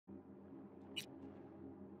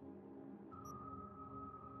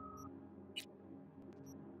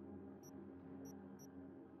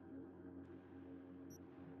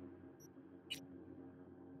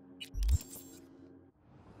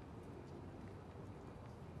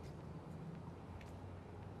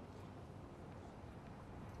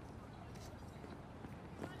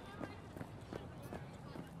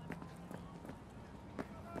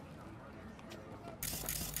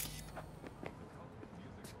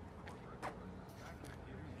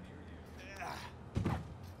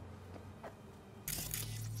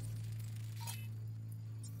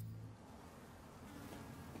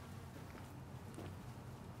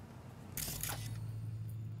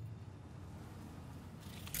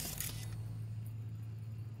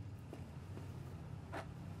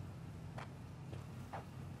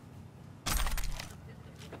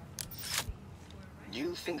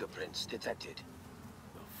New fingerprints detected.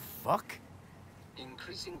 The fuck?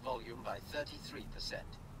 Increasing volume by 33%.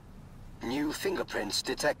 New fingerprints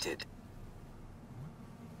detected.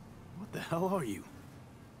 What the hell are you?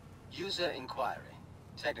 User inquiry.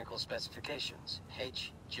 Technical specifications.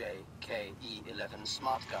 HJKE11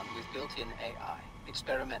 smart gun with built-in AI.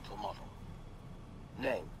 Experimental model.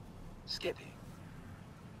 Name. Skippy.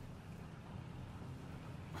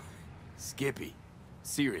 Skippy.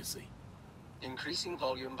 Seriously. Increasing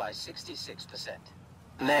volume by 66%.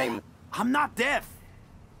 Name. I'm not deaf!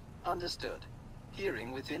 Understood.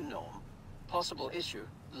 Hearing within norm. Possible issue,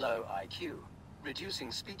 low IQ.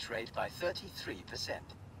 Reducing speech rate by 33%.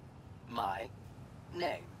 My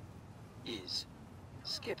name is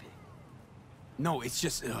Skippy. No, it's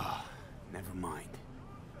just... never mind.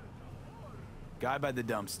 Guy by the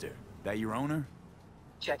dumpster. That your owner?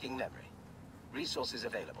 Checking memory. Resources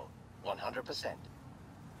available. 100%.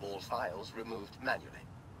 All files removed manually.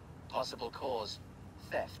 Possible cause,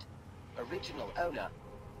 theft. Original owner,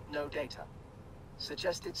 no data.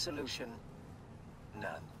 Suggested solution,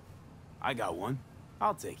 none. I got one.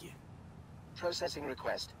 I'll take it. Processing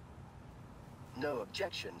request. No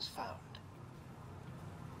objections found.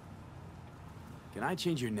 Can I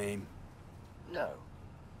change your name? No.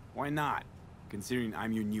 Why not? Considering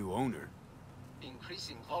I'm your new owner.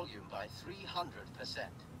 Increasing volume by 300%.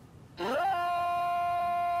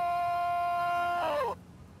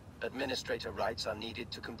 Administrator rights are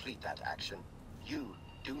needed to complete that action. You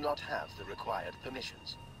do not have the required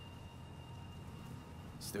permissions.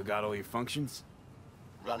 Still got all your functions?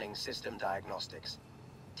 Running system diagnostics.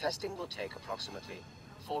 Testing will take approximately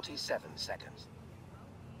 47 seconds.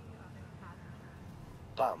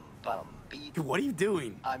 Bum, bum, beat. What are you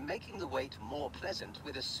doing? I'm making the wait more pleasant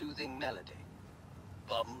with a soothing melody.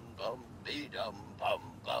 Bum, bum, be-dum, bum,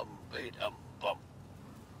 bum, be-dum, bum.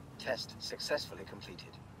 Test successfully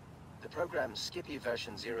completed. The program Skippy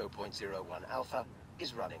version 0.01 alpha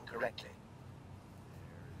is running correctly.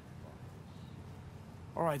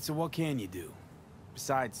 Alright, so what can you do?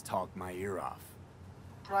 Besides talk my ear off.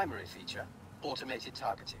 Primary feature, automated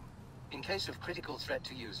targeting. In case of critical threat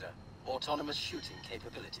to user, autonomous shooting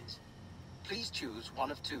capabilities. Please choose one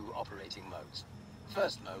of two operating modes.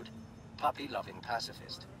 First mode, puppy-loving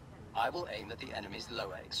pacifist. I will aim at the enemy's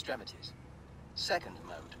lower extremities. Second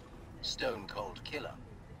mode, stone-cold killer.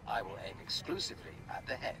 I will aim exclusively at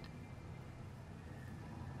the head.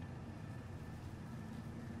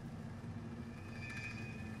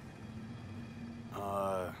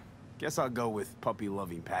 Guess I'll go with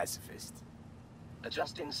puppy-loving pacifist.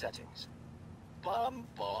 Adjusting settings. Bum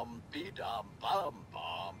bum be-dum bum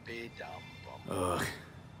bum be-dum bum. Ugh.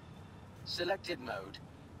 Selected mode,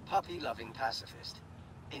 puppy-loving pacifist.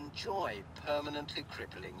 Enjoy permanently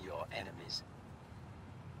crippling your enemies.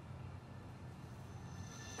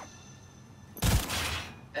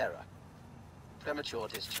 Error. Premature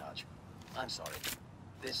discharge. I'm sorry.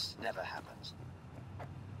 This never happens.